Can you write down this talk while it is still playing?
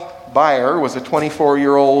Beyer was a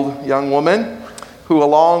 24-year-old young woman who,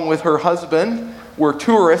 along with her husband, were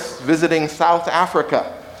tourists visiting South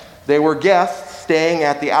Africa. They were guests staying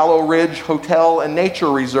at the Aloe Ridge Hotel and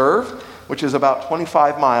Nature Reserve, which is about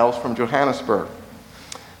 25 miles from Johannesburg.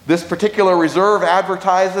 This particular reserve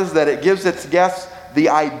advertises that it gives its guests the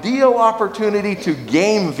ideal opportunity to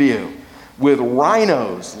game view, with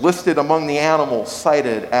rhinos listed among the animals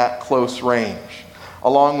sighted at close range,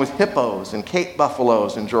 along with hippos and Cape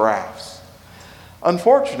buffaloes and giraffes.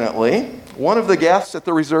 Unfortunately, one of the guests at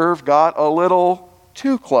the reserve got a little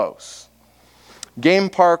too close. Game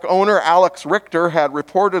park owner Alex Richter had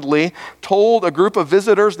reportedly told a group of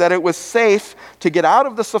visitors that it was safe to get out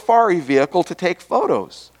of the safari vehicle to take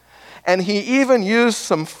photos. And he even used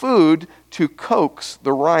some food to coax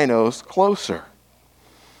the rhinos closer.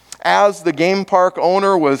 As the game park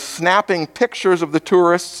owner was snapping pictures of the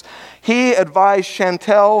tourists, he advised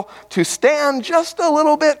Chantel to stand just a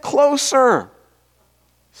little bit closer,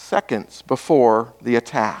 seconds before the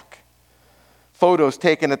attack. Photos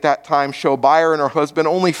taken at that time show Beyer and her husband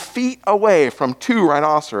only feet away from two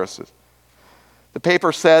rhinoceroses. The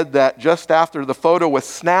paper said that just after the photo was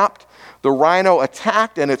snapped, the rhino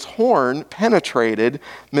attacked and its horn penetrated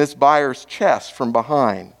Ms. Beyer's chest from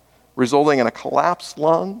behind, resulting in a collapsed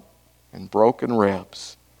lung and broken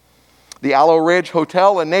ribs. The Aloe Ridge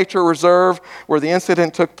Hotel and Nature Reserve, where the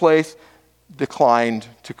incident took place, declined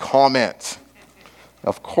to comment.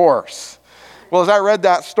 Of course. Well, as I read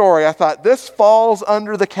that story, I thought this falls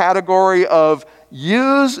under the category of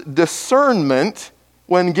use discernment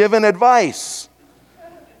when given advice.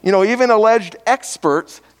 You know, even alleged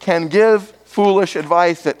experts can give foolish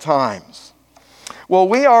advice at times. Well,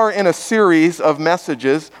 we are in a series of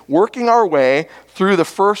messages working our way through the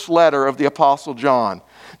first letter of the Apostle John.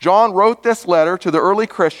 John wrote this letter to the early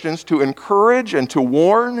Christians to encourage and to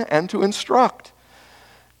warn and to instruct.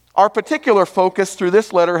 Our particular focus through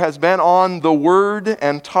this letter has been on the word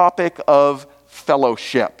and topic of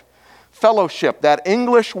fellowship. Fellowship, that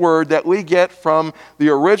English word that we get from the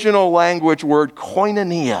original language word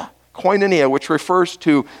koinonia. Koinonia, which refers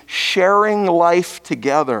to sharing life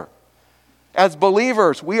together. As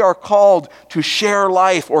believers, we are called to share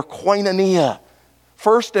life, or koinonia,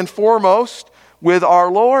 first and foremost with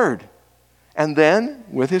our Lord, and then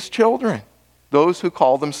with His children, those who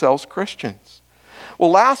call themselves Christians.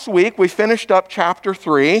 Well, last week we finished up chapter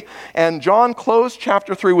 3, and John closed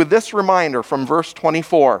chapter 3 with this reminder from verse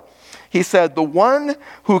 24. He said, "The one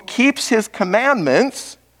who keeps His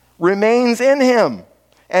commandments remains in Him,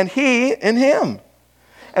 and He in him.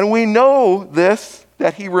 And we know this,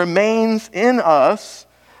 that He remains in us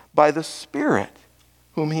by the Spirit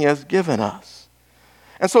whom He has given us."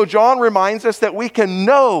 And so John reminds us that we can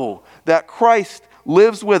know that Christ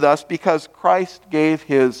lives with us because Christ gave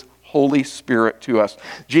His Holy Spirit to us.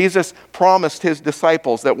 Jesus promised His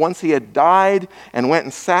disciples that once He had died and went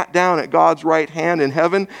and sat down at God's right hand in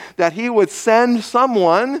heaven, that He would send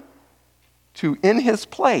someone in His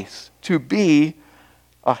place to be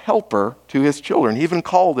a helper to His children. He even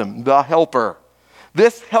called Him the Helper.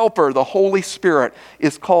 This Helper, the Holy Spirit,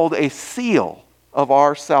 is called a seal of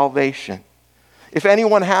our salvation. If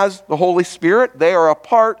anyone has the Holy Spirit, they are a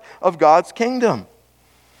part of God's kingdom.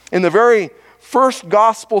 In the very first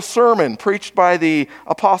gospel sermon preached by the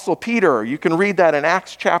Apostle Peter, you can read that in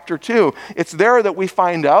Acts chapter 2. It's there that we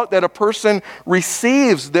find out that a person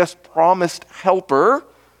receives this promised helper,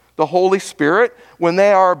 the Holy Spirit, when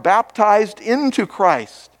they are baptized into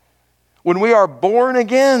Christ. When we are born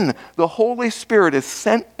again, the Holy Spirit is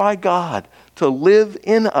sent by God to live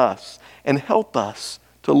in us and help us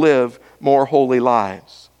to live more holy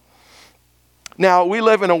lives. Now, we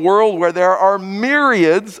live in a world where there are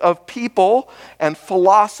myriads of people and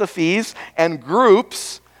philosophies and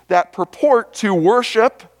groups that purport to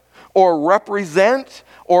worship or represent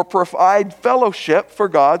or provide fellowship for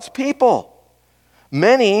God's people.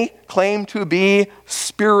 Many claim to be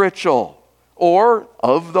spiritual or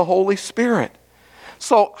of the Holy Spirit.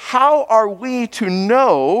 So how are we to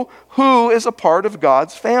know who is a part of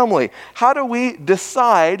God's family? How do we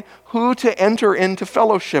decide who to enter into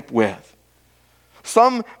fellowship with?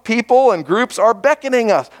 Some people and groups are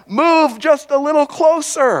beckoning us. Move just a little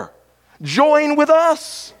closer. Join with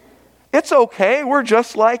us. It's okay, we're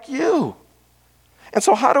just like you. And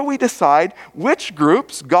so how do we decide which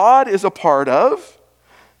groups God is a part of,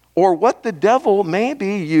 or what the devil may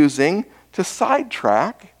be using to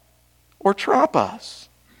sidetrack or trap us?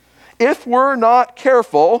 If we're not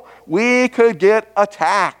careful, we could get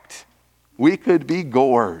attacked. We could be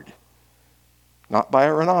gored. Not by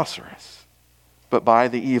a rhinoceros, but by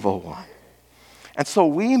the evil one. And so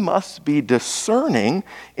we must be discerning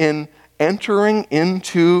in entering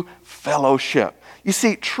into fellowship. You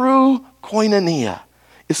see, true koinonia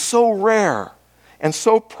is so rare and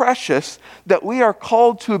so precious that we are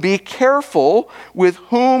called to be careful with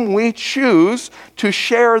whom we choose to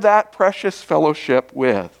share that precious fellowship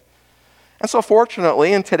with. And so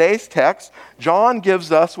fortunately, in today's text, John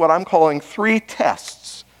gives us what I'm calling 3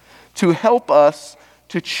 tests to help us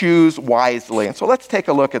to choose wisely. And so let's take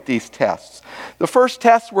a look at these tests. The first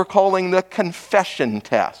test we're calling the confession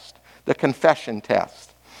test. The confession test.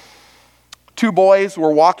 2 boys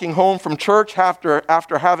were walking home from church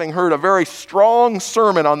after having heard a very strong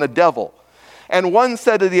sermon on the devil. And one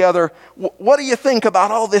said to the other, "What do you think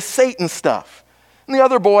about all this Satan stuff?" And the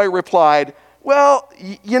other boy replied, "Well,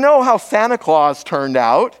 you know how Santa Claus turned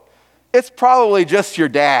out. It's probably just your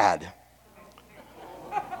dad."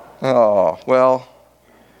 Oh, well,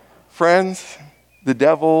 friends, the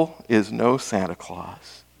devil is no Santa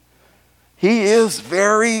Claus. He is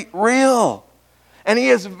very real. And he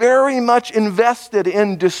is very much invested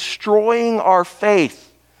in destroying our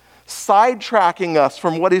faith, sidetracking us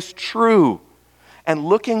from what is true, and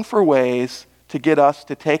looking for ways to get us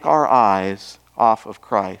to take our eyes off of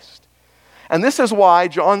Christ. And this is why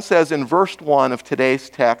John says in verse 1 of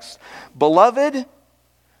today's text, "Beloved,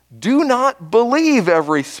 do not believe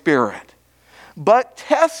every spirit, but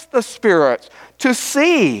test the spirits to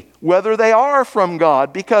see whether they are from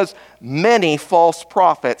God, because many false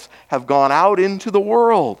prophets have gone out into the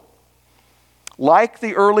world." Like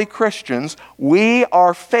the early Christians, we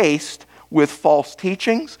are faced with false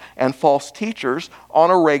teachings and false teachers on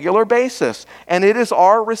a regular basis. And it is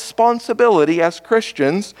our responsibility as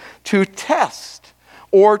Christians to test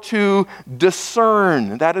or to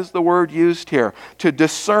discern. That is the word used here, to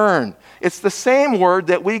discern. It's the same word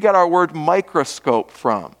that we get our word microscope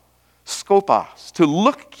from, skopos, to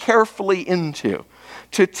look carefully into,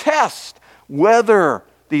 to test whether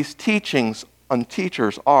these teachings and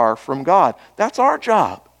teachers are from God. That's our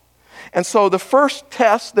job. And so the first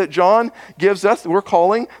test that John gives us, we're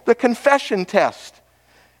calling the confession test.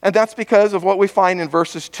 And that's because of what we find in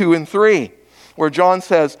verses 2 and 3, where John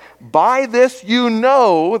says, "By this you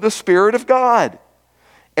know the Spirit of God.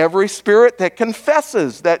 Every spirit that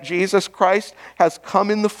confesses that Jesus Christ has come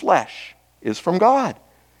in the flesh is from God.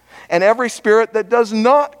 And every spirit that does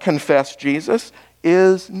not confess Jesus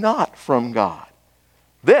is not from God.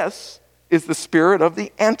 This is the spirit of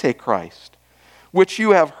the Antichrist, which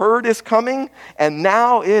you have heard is coming, and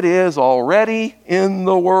now it is already in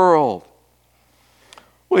the world."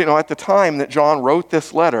 Well, at the time that John wrote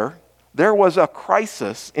this letter, there was a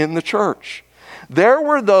crisis in the church. There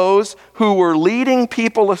were those who were leading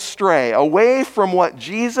people astray, away from what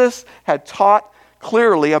Jesus had taught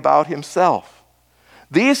clearly about himself.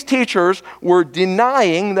 These teachers were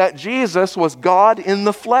denying that Jesus was God in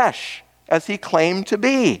the flesh, as he claimed to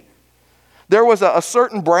be. There was a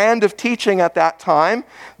certain brand of teaching at that time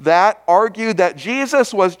that argued that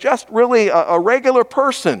Jesus was just really a regular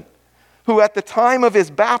person who at the time of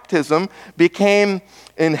his baptism became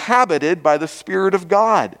inhabited by the Spirit of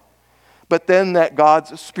God, but then that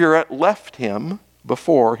God's Spirit left him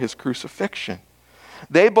before his crucifixion.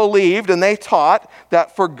 They believed and they taught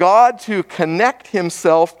that for God to connect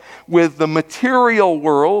himself with the material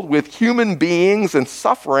world, with human beings and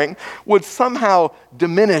suffering, would somehow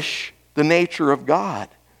diminish the nature of God.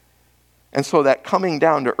 And so that coming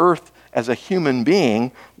down to earth as a human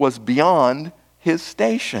being was beyond his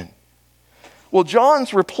station. Well,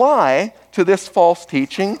 John's reply to this false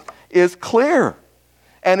teaching is clear,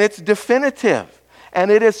 and it's definitive,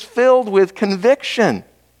 and it is filled with conviction.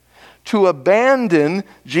 To abandon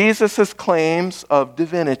Jesus' claims of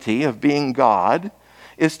divinity, of being God,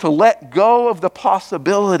 is to let go of the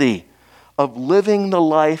possibility of living the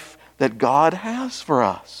life that God has for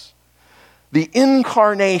us. The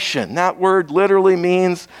incarnation, that word literally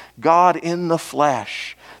means God in the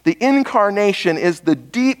flesh. The incarnation is the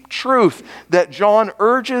deep truth that John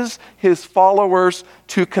urges his followers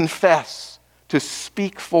to confess, to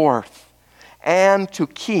speak forth, and to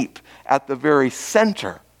keep at the very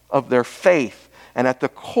center of their faith and at the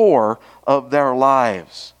core of their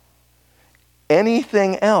lives.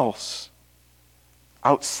 Anything else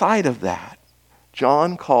outside of that,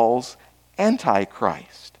 John calls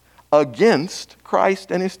Antichrist, against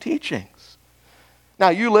Christ and his teachings. Now,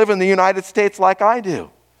 you live in the United States like I do,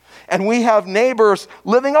 and we have neighbors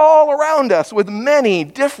living all around us with many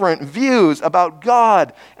different views about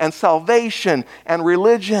God and salvation and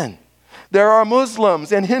religion. There are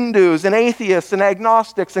Muslims and Hindus and atheists and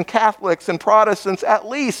agnostics and Catholics and Protestants at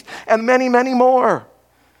least, and many, many more.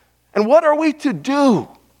 And what are we to do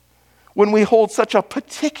when we hold such a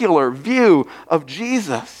particular view of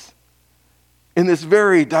Jesus in this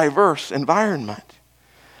very diverse environment?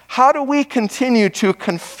 How do we continue to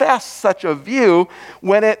confess such a view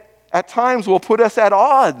when it at times will put us at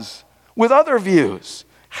odds with other views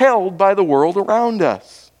held by the world around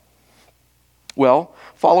us? Well,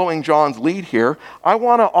 following John's lead here, I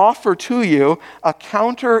want to offer to you a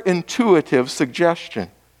counterintuitive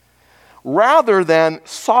suggestion. Rather than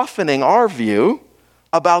softening our view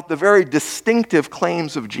about the very distinctive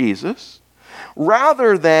claims of Jesus,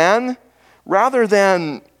 rather than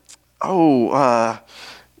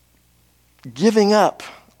giving up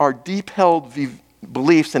our deep-held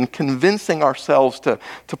beliefs and convincing ourselves to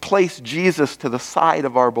place Jesus to the side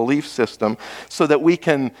of our belief system so that we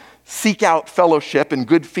can seek out fellowship and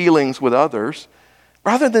good feelings with others,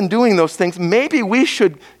 rather than doing those things, maybe we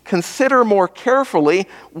should consider more carefully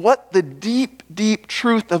what the deep, deep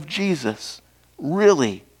truth of Jesus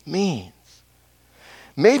really means.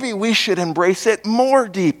 Maybe we should embrace it more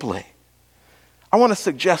deeply. I want to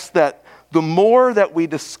suggest that the more that we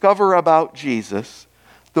discover about Jesus,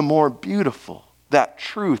 the more beautiful that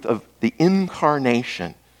truth of the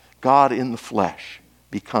incarnation, God in the flesh,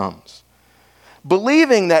 becomes.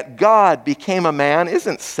 Believing that God became a man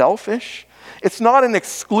isn't selfish. It's not an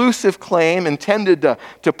exclusive claim intended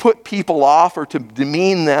to put people off or to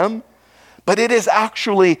demean them, but it is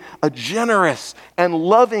actually a generous and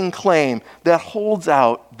loving claim that holds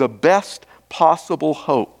out the best possible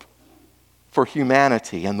hope for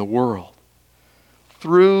humanity and the world.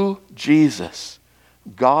 Through Jesus,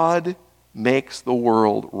 God makes the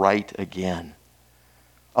world right again.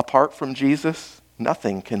 Apart from Jesus,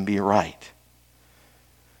 nothing can be right.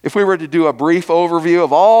 If we were to do a brief overview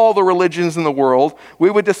of all the religions in the world, we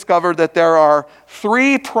would discover that there are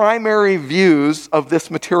three primary views of this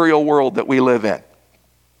material world that we live in.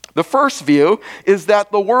 The first view is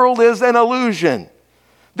that the world is an illusion.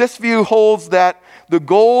 This view holds that the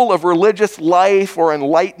goal of religious life or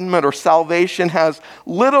enlightenment or salvation has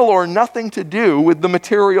little or nothing to do with the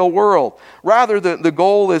material world. Rather, the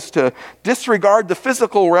goal is to disregard the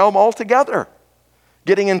physical realm altogether,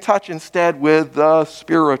 getting in touch instead with the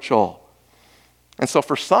spiritual. And so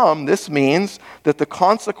for some, this means that the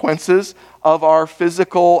consequences of our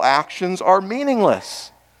physical actions are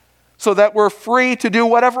meaningless, so that we're free to do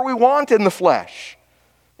whatever we want in the flesh.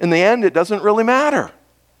 In the end, it doesn't really matter.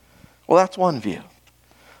 Well, that's one view.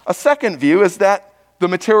 A second view is that the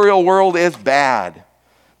material world is bad.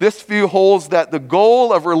 This view holds that the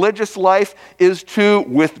goal of religious life is to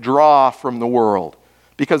withdraw from the world,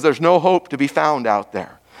 because there's no hope to be found out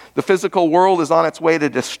there. The physical world is on its way to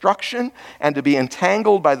destruction, and to be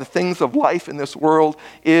entangled by the things of life in this world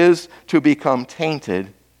is to become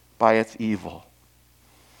tainted by its evil.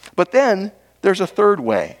 But then there's a third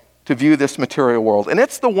way to view this material world, and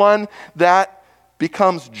it's the one that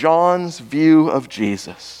becomes John's view of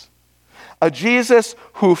Jesus. A Jesus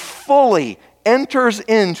who fully enters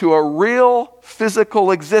into a real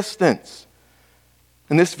physical existence.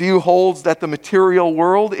 And this view holds that the material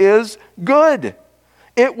world is good.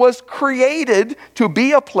 It was created to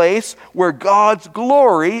be a place where God's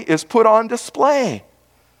glory is put on display.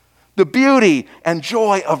 The beauty and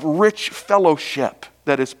joy of rich fellowship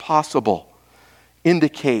that is possible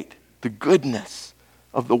indicate the goodness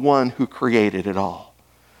of the one who created it all.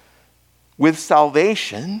 With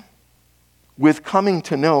salvation, with coming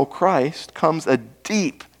to know Christ, comes a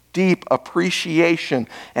deep, deep appreciation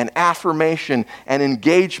and affirmation and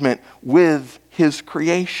engagement with His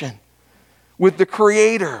creation, with the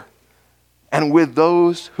Creator, and with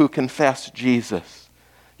those who confess Jesus.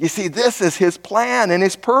 You see, this is His plan and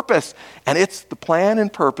His purpose, and it's the plan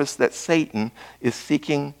and purpose that Satan is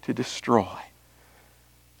seeking to destroy.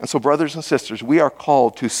 And so, brothers and sisters, we are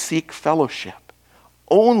called to seek fellowship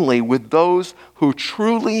only with those who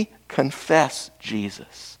truly confess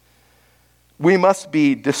Jesus. We must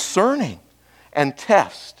be discerning and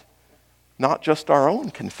test not just our own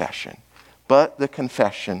confession, but the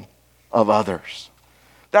confession of others.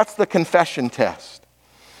 That's the confession test.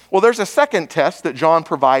 Well, there's a second test that John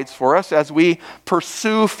provides for us as we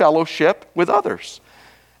pursue fellowship with others.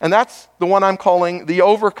 And that's the one I'm calling the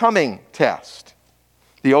overcoming test.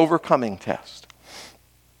 The overcoming test.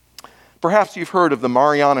 Perhaps you've heard of the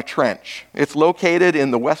Mariana Trench. It's located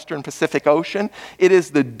in the western Pacific Ocean. It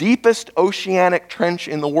is the deepest oceanic trench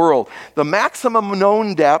in the world. The maximum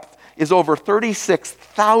known depth is over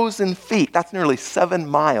 36,000 feet. That's nearly 7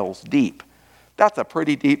 miles deep. That's a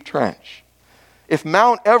pretty deep trench. If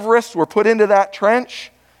Mount Everest were put into that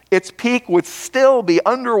trench, its peak would still be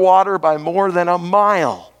underwater by more than a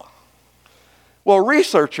mile. Well,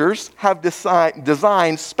 researchers have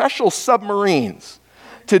designed special submarines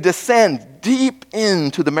to descend deep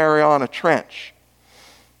into the Mariana Trench.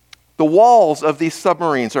 The walls of these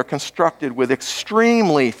submarines are constructed with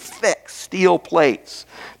extremely thick steel plates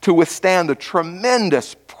to withstand the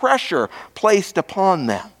tremendous pressure placed upon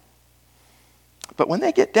them. But when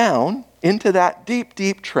they get down into that deep,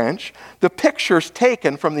 deep trench, the pictures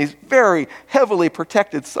taken from these very heavily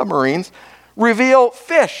protected submarines reveal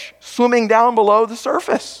fish swimming down below the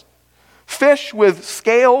surface. Fish with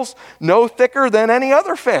scales no thicker than any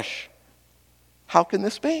other fish. How can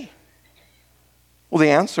this be? Well, the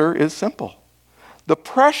answer is simple. The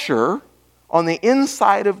pressure on the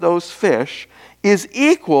inside of those fish is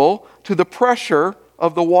equal to the pressure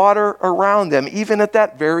of the water around them, even at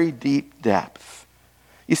that very deep depth.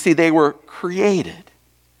 You see, they were created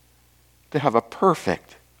to have a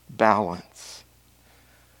perfect balance.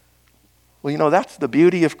 Well, that's the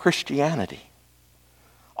beauty of Christianity.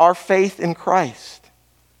 Our faith in Christ.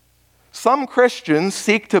 Some Christians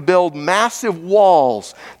seek to build massive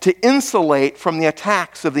walls to insulate from the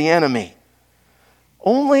attacks of the enemy,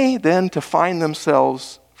 only then to find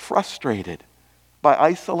themselves frustrated by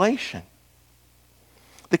isolation.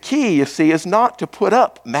 The key, you see, is not to put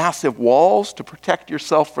up massive walls to protect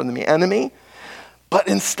yourself from the enemy, but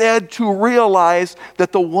instead to realize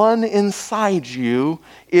that the one inside you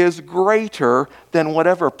is greater than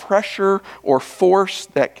whatever pressure or force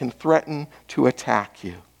that can threaten to attack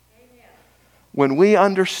you. Amen. When we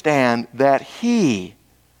understand that He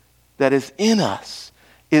that is in us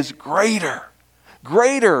is greater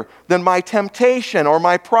than my temptation or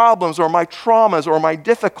my problems or my traumas or my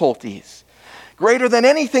difficulties, greater than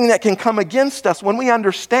anything that can come against us, when we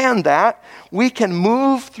understand that, we can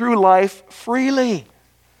move through life freely,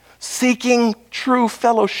 seeking true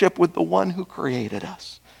fellowship with the one who created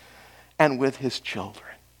us and with His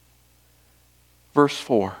children. Verse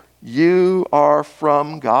 4, you are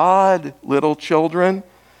from God, little children,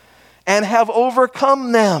 and have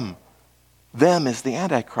overcome them. Them is the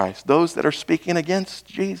Antichrist, those that are speaking against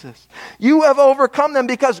Jesus. You have overcome them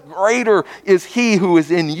because greater is He who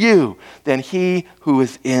is in you than he who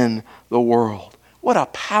is in the world. What a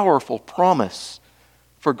powerful promise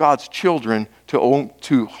for God's children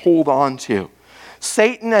to hold on to.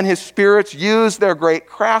 Satan and his spirits use their great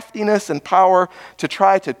craftiness and power to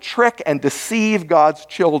try to trick and deceive God's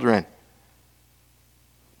children.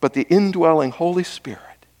 But the indwelling Holy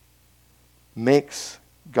Spirit makes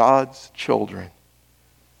God's children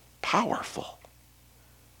powerful.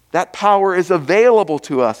 That power is available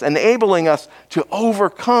to us, enabling us to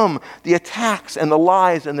overcome the attacks and the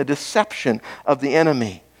lies and the deception of the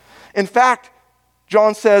enemy. In fact,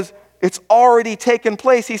 John says it's already taken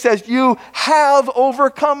place. He says, you have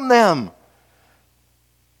overcome them.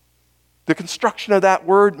 The construction of that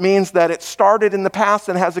word means that it started in the past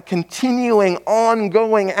and has a continuing,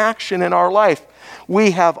 ongoing action in our life.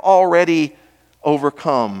 We have already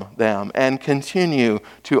overcome them and continue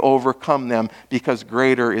to overcome them because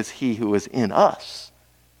greater is He who is in us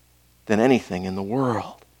than anything in the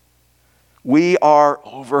world. We are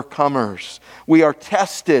overcomers. We are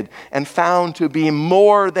tested and found to be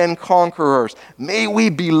more than conquerors. May we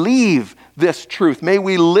believe this truth. May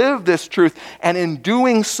we live this truth. And in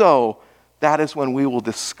doing so, that is when we will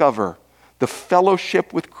discover the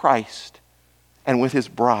fellowship with Christ and with His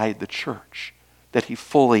bride, the church, that He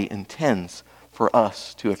fully intends for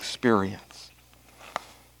us to experience.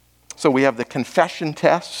 So we have the confession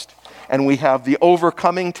test, and we have the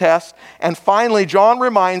overcoming test. And finally, John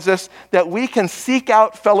reminds us that we can seek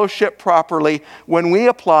out fellowship properly when we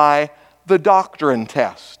apply the doctrine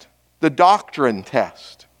test. The doctrine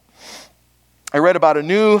test. I read about a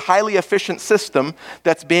new, highly efficient system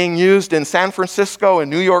that's being used in San Francisco and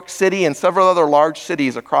New York City and several other large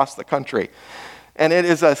cities across the country. And it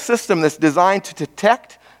is a system that's designed to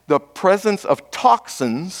detect the presence of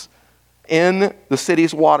toxins in the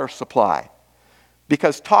city's water supply,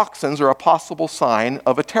 because toxins are a possible sign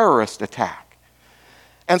of a terrorist attack.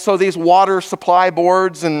 And so these water supply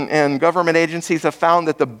boards and government agencies have found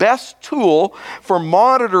that the best tool for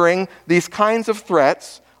monitoring these kinds of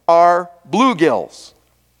threats are bluegills.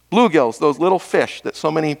 Bluegills, those little fish that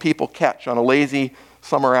so many people catch on a lazy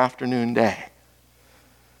summer afternoon day.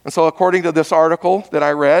 And so according to this article that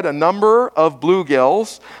I read, a number of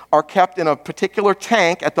bluegills are kept in a particular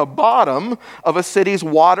tank at the bottom of a city's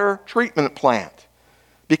water treatment plant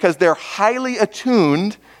because they're highly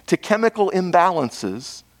attuned to chemical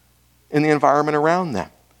imbalances in the environment around them.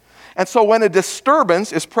 And so when a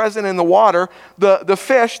disturbance is present in the water, the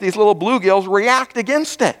fish, these little bluegills, react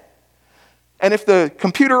against it. And if the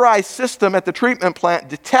computerized system at the treatment plant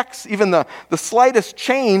detects even the slightest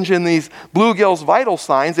change in these bluegills' vital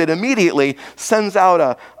signs, it immediately sends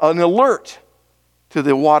out an alert to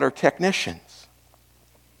the water technicians.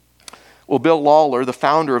 Well, Bill Lawler, the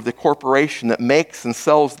founder of the corporation that makes and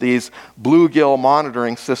sells these bluegill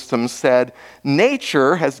monitoring systems, said,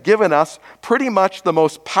 "Nature has given us pretty much the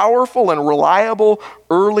most powerful and reliable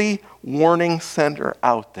early warning center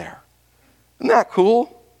out there." Isn't that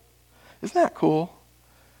cool? Isn't that cool?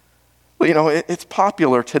 Well, it's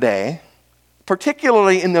popular today,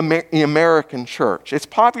 particularly in the American church. It's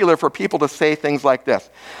popular for people to say things like this: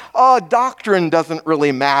 "Oh, doctrine doesn't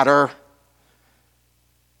really matter."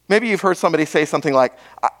 Maybe you've heard somebody say something like,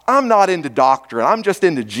 "I'm not into doctrine, I'm just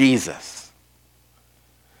into Jesus."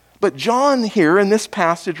 But John here in this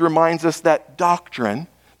passage reminds us that doctrine,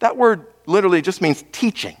 that word literally just means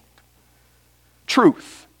teaching,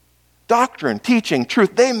 truth. Doctrine, teaching,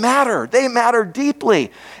 truth, they matter. They matter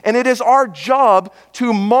deeply. And it is our job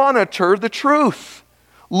to monitor the truth,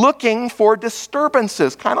 looking for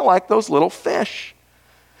disturbances, kind of like those little fish.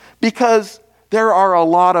 Because there are a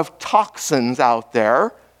lot of toxins out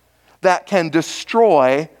there that can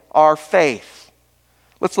destroy our faith.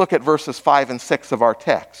 Let's look at verses 5 and 6 of our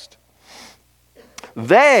text.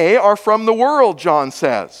 "They are from the world," John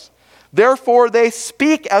says. "Therefore they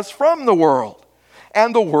speak as from the world,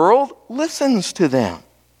 and the world listens to them.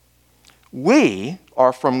 We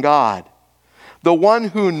are from God. The one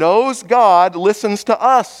who knows God listens to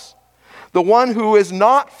us. The one who is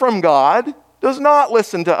not from God does not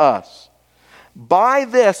listen to us. By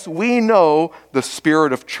this we know the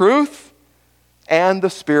spirit of truth and the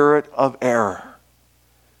spirit of error."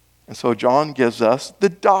 And so John gives us the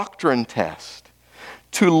doctrine test.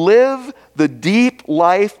 To live the deep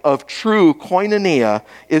life of true koinonia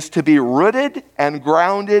is to be rooted and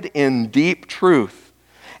grounded in deep truth.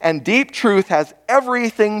 And deep truth has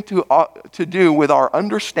everything to do with our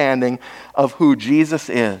understanding of who Jesus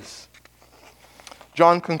is.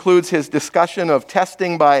 John concludes his discussion of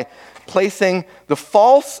testing by placing the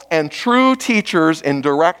false and true teachers in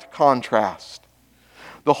direct contrast.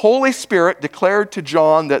 The Holy Spirit declared to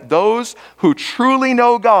John that those who truly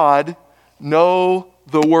know God know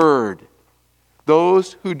the Word.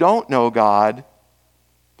 Those who don't know God,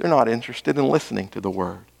 they're not interested in listening to the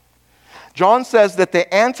Word. John says that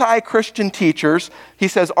the anti-Christian teachers, he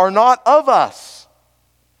says, are not of us.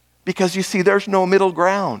 Because you see, there's no middle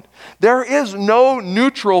ground. There is no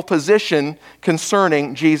neutral position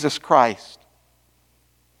concerning Jesus Christ.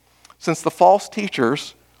 Since the false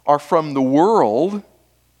teachers are from the world,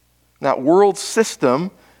 that world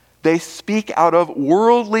system, they speak out of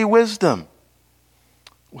worldly wisdom,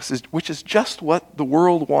 which is just what the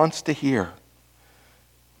world wants to hear.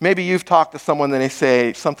 Maybe you've talked to someone and they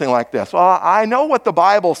say something like this: "Well, I know what the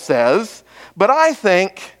Bible says, but I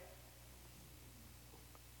think,"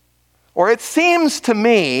 or "it seems to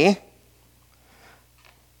me,"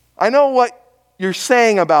 "I know what you're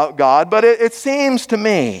saying about God, but it seems to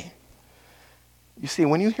me." You see,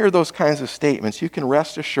 when you hear those kinds of statements, you can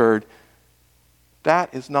rest assured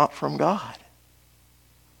that is not from God.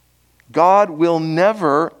 God will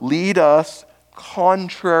never lead us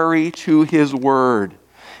contrary to His Word.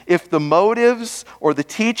 If the motives or the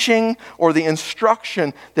teaching or the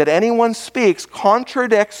instruction that anyone speaks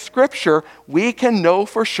contradicts Scripture, we can know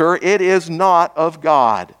for sure it is not of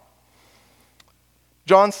God.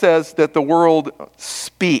 John says that the world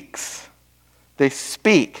speaks. They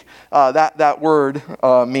speak. That word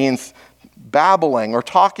means babbling or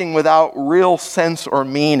talking without real sense or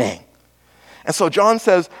meaning. And so John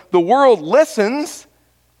says the world listens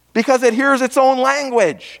because it hears its own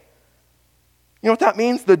language. You know what that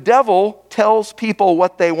means? The devil tells people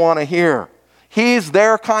what they want to hear. He's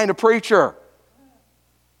their kind of preacher.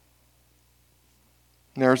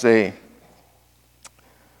 There's a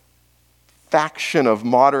faction of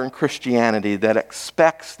modern Christianity that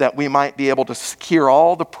expects that we might be able to secure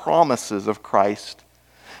all the promises of Christ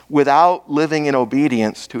without living in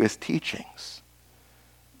obedience to His teachings.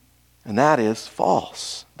 And that is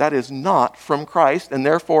false. That is not from Christ, and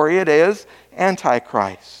therefore it is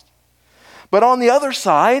antichrist. But on the other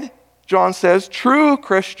side, John says, true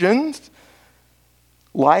Christians,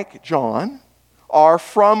 like John, are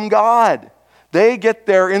from God. They get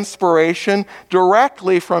their inspiration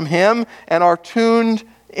directly from Him and are tuned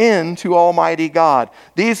in to Almighty God.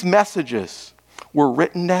 These messages were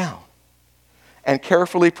written down and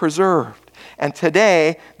carefully preserved. And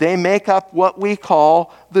today, they make up what we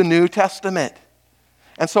call the New Testament.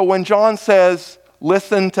 And so when John says,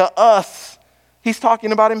 listen to us, he's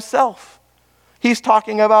talking about himself. He's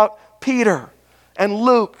talking about Peter and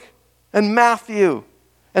Luke and Matthew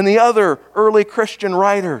and the other early Christian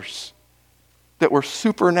writers that were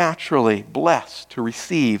supernaturally blessed to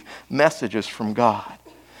receive messages from God.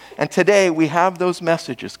 And today we have those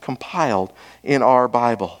messages compiled in our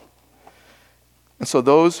Bible. And so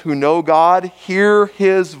those who know God hear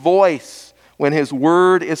his voice when his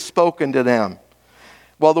word is spoken to them.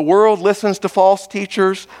 While the world listens to false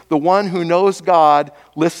teachers, the one who knows God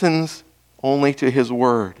listens only to his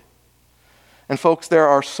word. And folks, there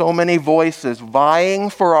are so many voices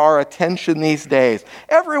vying for our attention these days.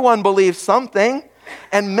 Everyone believes something,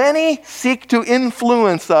 and many seek to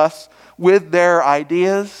influence us with their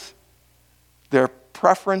ideas, their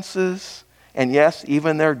preferences, and yes,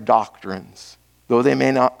 even their doctrines, though they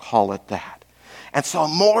may not call it that. And so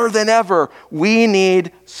more than ever, we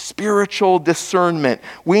need spiritual discernment.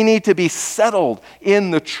 We need to be settled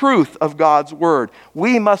in the truth of God's word.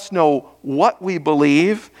 We must know what we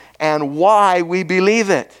believe and why we believe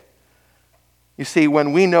it. You see,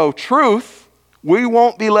 when we know truth, we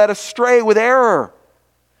won't be led astray with error.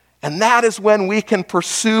 And that is when we can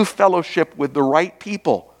pursue fellowship with the right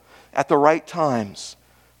people at the right times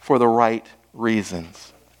for the right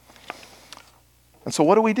reasons. And so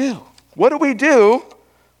what do we do? What do we do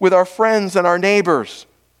with our friends and our neighbors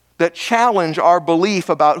that challenge our belief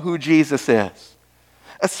about who Jesus is?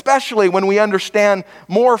 Especially when we understand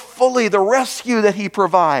more fully the rescue that he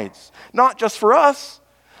provides, not just for us,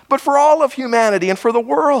 but for all of humanity and for the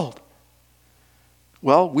world.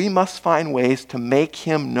 Well, we must find ways to make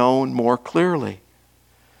him known more clearly.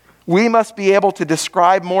 We must be able to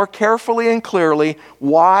describe more carefully and clearly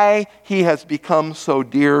why he has become so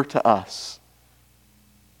dear to us.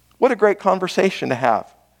 What a great conversation to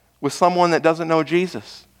have with someone that doesn't know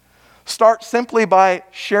Jesus. Start simply by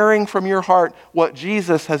sharing from your heart what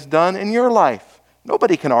Jesus has done in your life.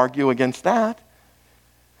 Nobody can argue against that.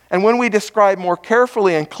 And when we describe more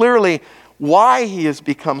carefully and clearly why he has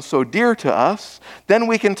become so dear to us, then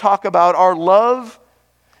we can talk about our love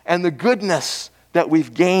and the goodness that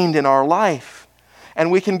we've gained in our life. And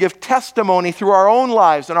we can give testimony through our own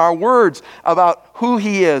lives and our words about who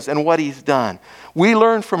he is and what he's done. We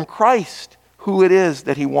learn from Christ who it is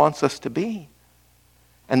that he wants us to be.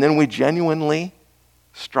 And then we genuinely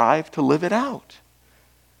strive to live it out.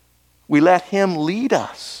 We let him lead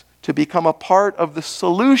us to become a part of the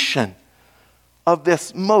solution of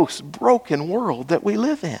this most broken world that we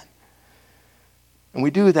live in. And we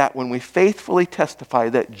do that when we faithfully testify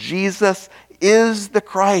that Jesus is the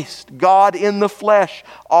Christ, God in the flesh,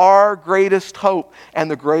 our greatest hope and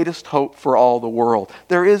the greatest hope for all the world.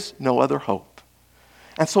 There is no other hope.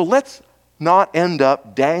 And so let's not end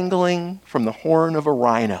up dangling from the horn of a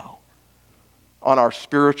rhino on our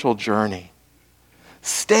spiritual journey.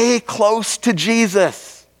 Stay close to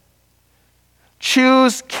Jesus.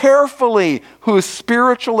 Choose carefully whose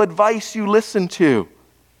spiritual advice you listen to.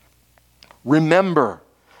 Remember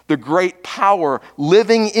the great power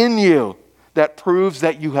living in you that proves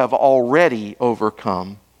that you have already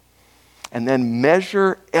overcome. And then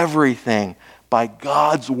measure everything by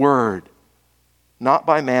God's word, not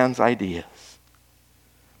by man's ideas.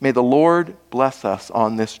 May the Lord bless us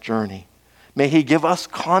on this journey. May he give us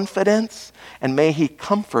confidence, and may he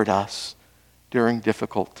comfort us during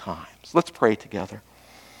difficult times. Let's pray together.